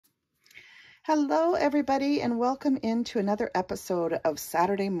Hello, everybody, and welcome into another episode of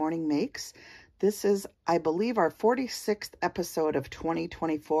Saturday Morning Makes. This is, I believe, our 46th episode of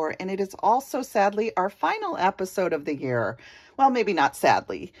 2024, and it is also, sadly, our final episode of the year. Well, maybe not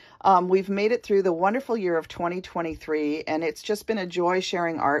sadly. We've made it through the wonderful year of 2023, and it's just been a joy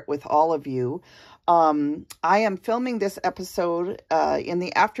sharing art with all of you. I am filming this episode in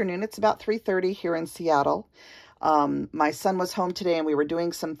the afternoon. It's about 3:30 here in Seattle. My son was home today and we were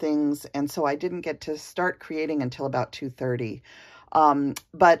doing some things, and so I didn't get to start creating until about 2:30.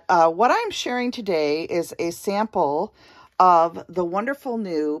 But what I'm sharing today is a sample of the wonderful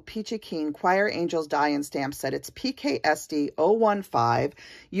new Peachy Keen Choir Angels Die and Stamp Set. It's PKSD015.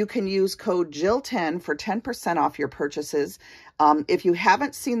 You can use code Jill10 for 10% off your purchases. If you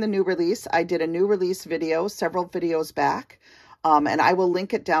haven't seen the new release, I did a new release video several videos back. And I will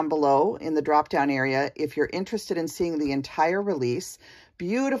link it down below in the drop-down area if you're interested in seeing the entire release.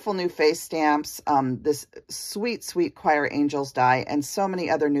 Beautiful new face stamps, this sweet, sweet Choir Angels die, and so many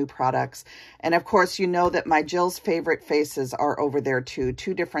other new products. And of course, you know that my Jill's favorite faces are over there too.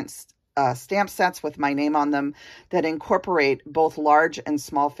 Two different stamp sets with my name on them that incorporate both large and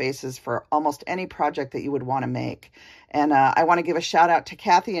small faces for almost any project that you would want to make. And I want to give a shout out to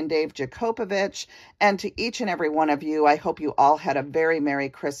Kathy and Dave Jakopovich and to each and every one of you. I hope you all had a very Merry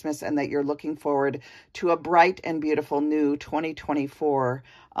Christmas and that you're looking forward to a bright and beautiful new 2024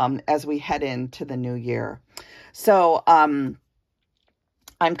 as we head into the new year. So I'm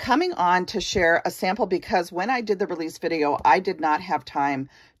coming on to share a sample because when I did the release video, I did not have time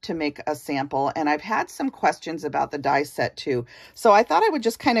to make a sample, and I've had some questions about the die set too. So I thought I would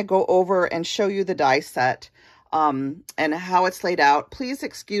just kind of go over and show you the die set and how it's laid out. Please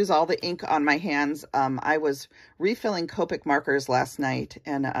excuse all the ink on my hands. I was refilling Copic markers last night,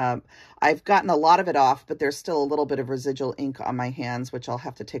 and I've gotten a lot of it off, but there's still a little bit of residual ink on my hands, which I'll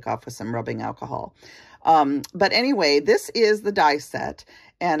have to take off with some rubbing alcohol. But anyway, this is the die set,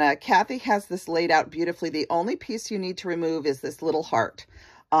 and Kathy has this laid out beautifully. The only piece you need to remove is this little heart.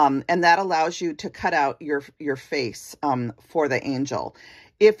 And that allows you to cut out your face for the angel.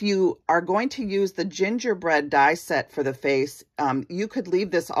 If you are going to use the gingerbread die set for the face, you could leave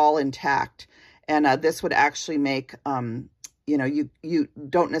this all intact. And this would actually make, you know, you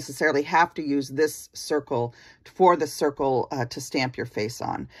don't necessarily have to use this circle for the circle to stamp your face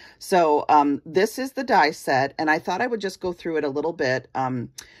on. So this is the die set, and I thought I would just go through it a little bit.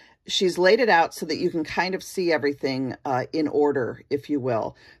 She's laid it out so that you can kind of see everything in order, if you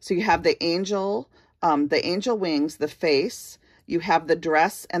will. So you have the angel wings, the face, you have the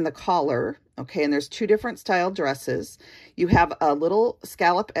dress and the collar, okay, and there's two different style dresses. You have a little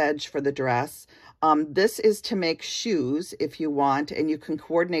scallop edge for the dress. This is to make shoes if you want, and you can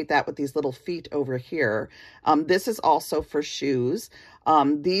coordinate that with these little feet over here. This is also for shoes.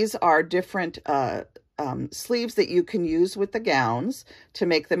 These are different sleeves that you can use with the gowns to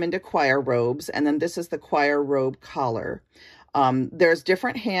make them into choir robes. And then this is the choir robe collar. There's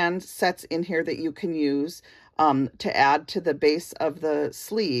different hand sets in here that you can use to add to the base of the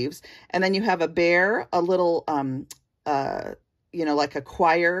sleeves. And then you have a bear, a little, you know, like a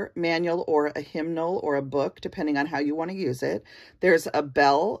choir manual or a hymnal or a book, depending on how you want to use it. There's a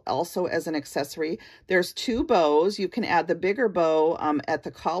bell also as an accessory. There's two bows. You can add the bigger bow at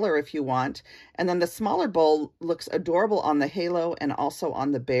the collar if you want. And then the smaller bow looks adorable on the halo and also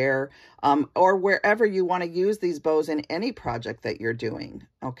on the bear, or wherever you want to use these bows in any project that you're doing.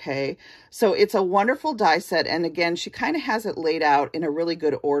 Okay, so it's a wonderful die set. And again, she kind of has it laid out in a really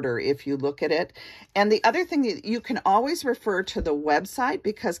good order if you look at it. And the other thing, you can always refer to the website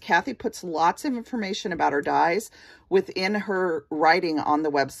because Kathy puts lots of information about her dies within her writing on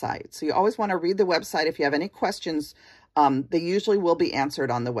the website. So you always want to read the website. If you have any questions, they usually will be answered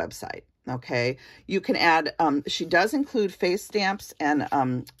on the website. Okay, you can add, she does include face stamps and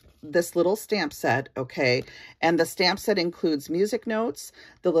this little stamp set, okay, and the stamp set includes music notes,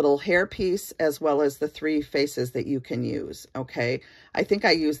 the little hair piece, as well as the three faces that you can use, okay. I think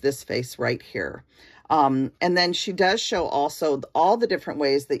I use this face right here. And then she does show also all the different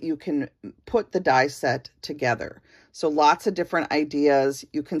ways that you can put the die set together. So lots of different ideas.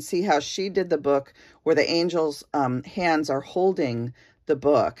 You can see how she did the book where the angel's hands are holding the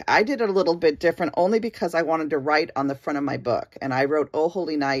book. I did it a little bit different only because I wanted to write on the front of my book. And I wrote Oh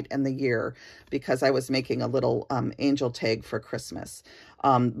Holy Night and the Year because I was making a little angel tag for Christmas.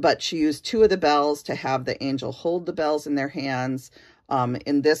 But she used two of the bells to have the angel hold the bells in their hands.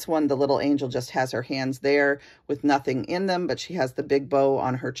 In this one, the little angel just has her hands there with nothing in them, but she has the big bow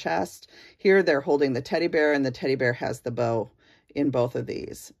on her chest. Here, they're holding the teddy bear, and the teddy bear has the bow in both of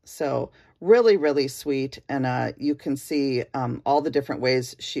these. So Really, really sweet. And you can see all the different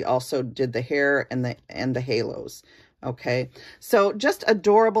ways she also did the hair and the halos. Okay, so just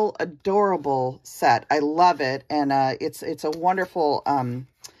adorable, adorable set. I love it, and it's a wonderful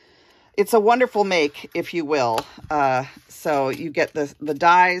make, if you will. So you get the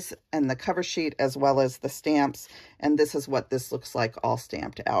dies and the cover sheet as well as the stamps. And this is what this looks like all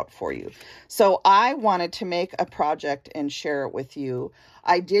stamped out for you. So I wanted to make a project and share it with you.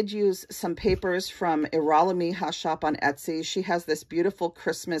 I did use some papers from Iralamiha shop on Etsy. She has this beautiful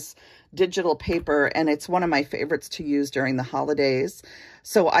Christmas digital paper, and it's one of my favorites to use during the holidays.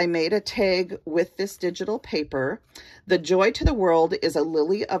 So I made a tag with this digital paper. The Joy to the World is a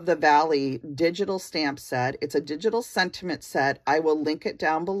Lily of the Valley digital stamp set. It's a digital sentiment set. I will link it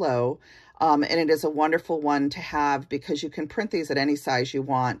down below. And it is a wonderful one to have because you can print these at any size you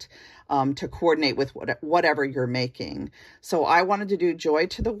want to coordinate with whatever you're making. So I wanted to do Joy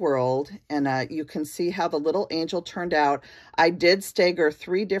to the World, and you can see how the little angel turned out. I did stagger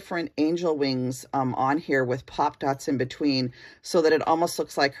 3 different angel wings on here with pop dots in between so that it almost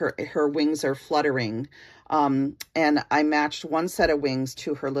looks like her wings are fluttering. And I matched one set of wings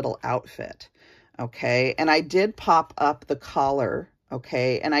to her little outfit. Okay, and I did pop up the collar.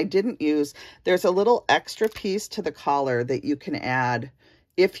 Okay, and I didn't use, there's a little extra piece to the collar that you can add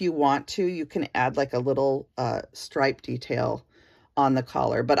if you want to. You can add like a little stripe detail on the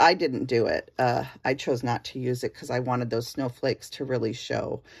collar, but I didn't do it. I chose not to use it because I wanted those snowflakes to really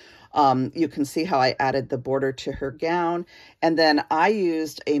show. You can see how I added the border to her gown, and then I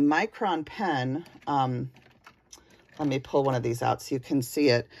used a micron pen. Let me pull one of these out so you can see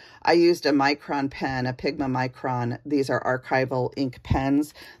it. I used a micron pen, a Pigma micron. These are archival ink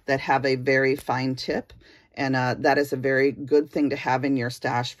pens that have a very fine tip. And that is a very good thing to have in your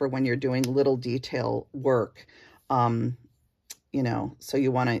stash for when you're doing little detail work. You know, so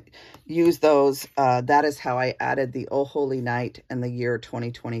you want to use those. That is how I added the Oh Holy Night and the year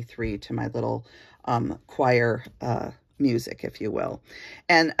 2023 to my little choir music, if you will.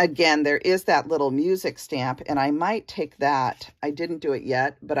 And again, there is that little music stamp, and I might take that. I didn't do it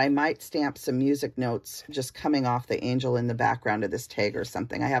yet, but I might stamp some music notes just coming off the angel in the background of this tag or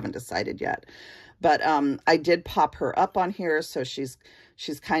something. I haven't decided yet. But I did pop her up on here, so she's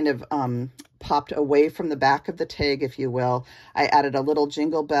kind of popped away from the back of the tag, if you will. I added a little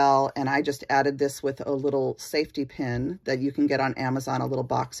jingle bell, and I just added this with a little safety pin that you can get on Amazon, a little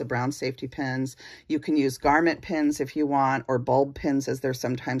box of brown safety pins. You can use garment pins if you want, or bulb pins as they're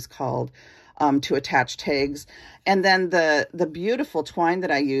sometimes called, to attach tags. And then the beautiful twine that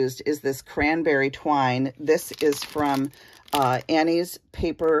I used is this cranberry twine. This is from Annie's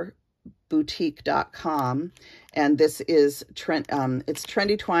Paper Boutique.com, and this is it's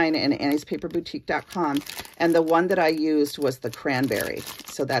Trendy Twine and Annie'sPaperBoutique.com, and the one that I used was the cranberry,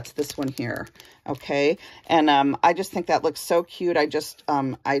 so that's this one here. Okay, and I just think that looks so cute. I just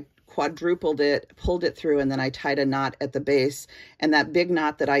I quadrupled it, pulled it through, and then I tied a knot at the base, and that big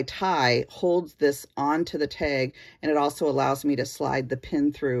knot that I tie holds this onto the tag, and it also allows me to slide the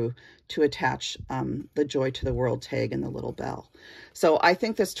pin through to attach the Joy to the World tag and the little bell. So I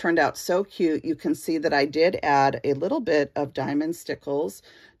think this turned out so cute. You can see that I did add a little bit of diamond stickles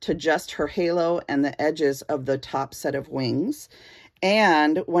to just her halo and the edges of the top set of wings.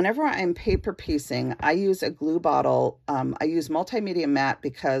 And whenever I'm paper piecing, I use a glue bottle. I use multimedia matte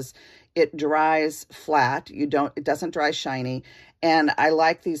because it dries flat. It doesn't dry shiny. And I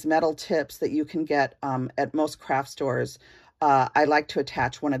like these metal tips that you can get at most craft stores. I like to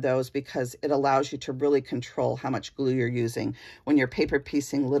attach one of those because it allows you to really control how much glue you're using. When you're paper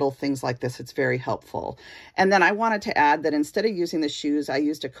piecing little things like this, it's very helpful. And then I wanted to add that instead of using the shoes, I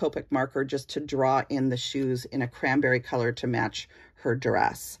used a Copic marker just to draw in the shoes in a cranberry color to match her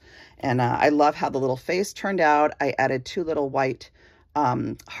dress. And I love how the little face turned out. I added 2 little white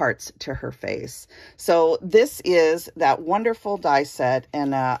hearts to her face. So this is that wonderful die set,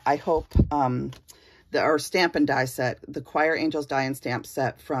 and I hope our stamp and die set, the Choir Angels die and stamp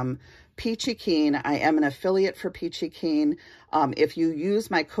set from Peachy Keen. I am an affiliate for Peachy Keen. If you use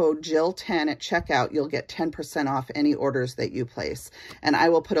my code Jill10 at checkout, you'll get 10% off any orders that you place. And I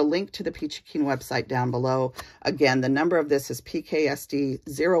will put a link to the Peachy Keen website down below. Again, the number of this is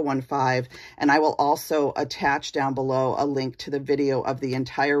PKSD015, and I will also attach down below a link to the video of the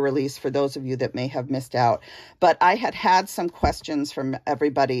entire release for those of you that may have missed out. But I had some questions from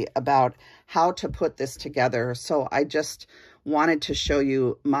everybody about how to put this together, so I just wanted to show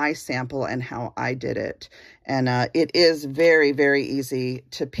you my sample and how I did it. And it is very, very easy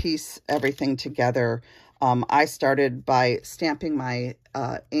to piece everything together. I started by stamping my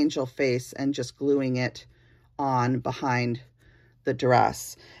angel face and just gluing it on behind the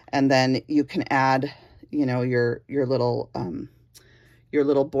dress. And then you can add, you know, your little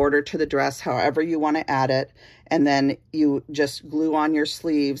border to the dress, however you want to add it. And then you just glue on your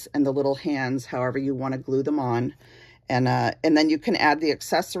sleeves and the little hands, however you want to glue them on. And then you can add the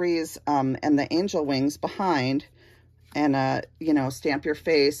accessories and the angel wings behind, and, you know, stamp your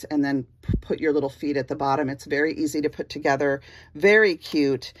face and then put your little feet at the bottom. It's very easy to put together, very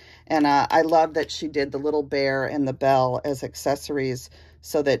cute. And I love that she did the little bear and the bell as accessories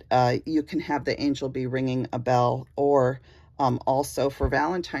so that you can have the angel be ringing a bell. Or also for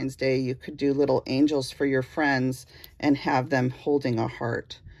Valentine's Day, you could do little angels for your friends and have them holding a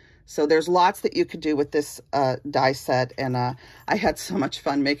heart. So there's lots that you could do with this die set, and I had so much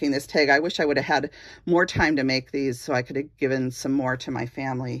fun making this tag. I wish I would have had more time to make these so I could have given some more to my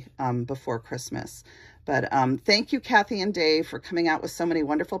family before Christmas. But thank you, Kathy and Dave, for coming out with so many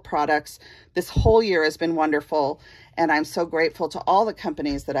wonderful products. This whole year has been wonderful, and I'm so grateful to all the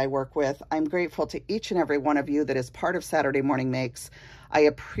companies that I work with. I'm grateful to each and every one of you that is part of Saturday Morning Makes. I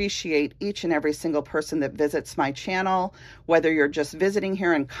appreciate each and every single person that visits my channel, whether you're just visiting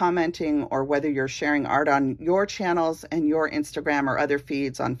here and commenting, or whether you're sharing art on your channels and your Instagram or other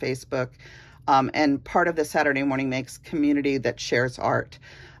feeds on Facebook, and part of the Saturday Morning Makes community that shares art.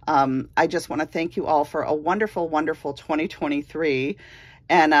 I just want to thank you all for a wonderful, wonderful 2023.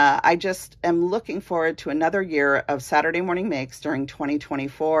 And I just am looking forward to another year of Saturday Morning Makes during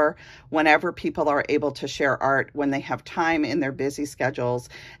 2024, whenever people are able to share art, when they have time in their busy schedules.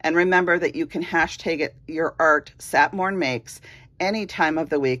 And remember that you can hashtag it, your art, Satmornmakes, any time of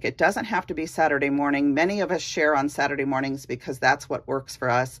the week. It doesn't have to be Saturday morning. Many of us share on Saturday mornings because that's what works for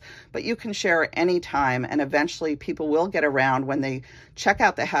us, but you can share any time, and eventually people will get around when they check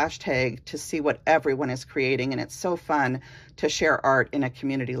out the hashtag to see what everyone is creating. And it's so fun to share art in a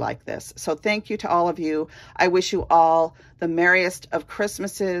community like this. So thank you to all of you. I wish you all the merriest of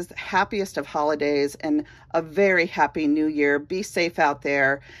Christmases, happiest of holidays, and a very happy new year. Be safe out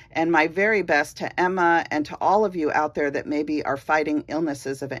there. And my very best to Emma and to all of you out there that maybe are fighting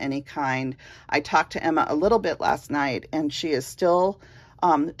illnesses of any kind. I talked to Emma a little bit last night, and she is still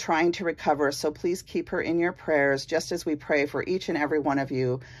trying to recover. So please keep her in your prayers, just as we pray for each and every one of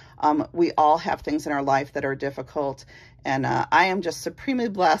you. We all have things in our life that are difficult, and I am just supremely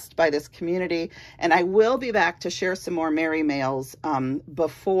blessed by this community. And I will be back to share some more Merry Mails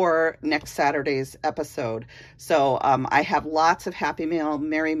before next Saturday's episode. So I have lots of happy mail,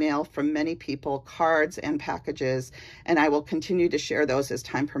 Merry Mail from many people, cards and packages, and I will continue to share those as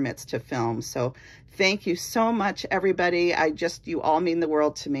time permits to film. So thank you so much, everybody. You all mean the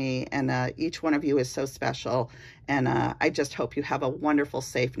world to me, and each one of you is so special. And I just hope you have a wonderful,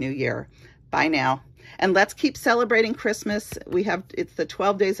 safe new year. Bye now. And let's keep celebrating Christmas. It's the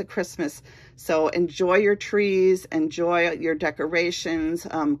 12 days of Christmas. So enjoy your trees, enjoy your decorations,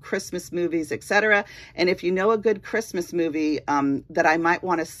 Christmas movies, etc. And if you know a good Christmas movie that I might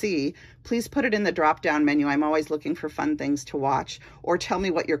want to see, please put it in the drop-down menu. I'm always looking for fun things to watch. Or tell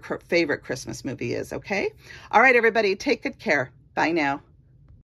me what your favorite Christmas movie is, okay? All right, everybody, take good care. Bye now.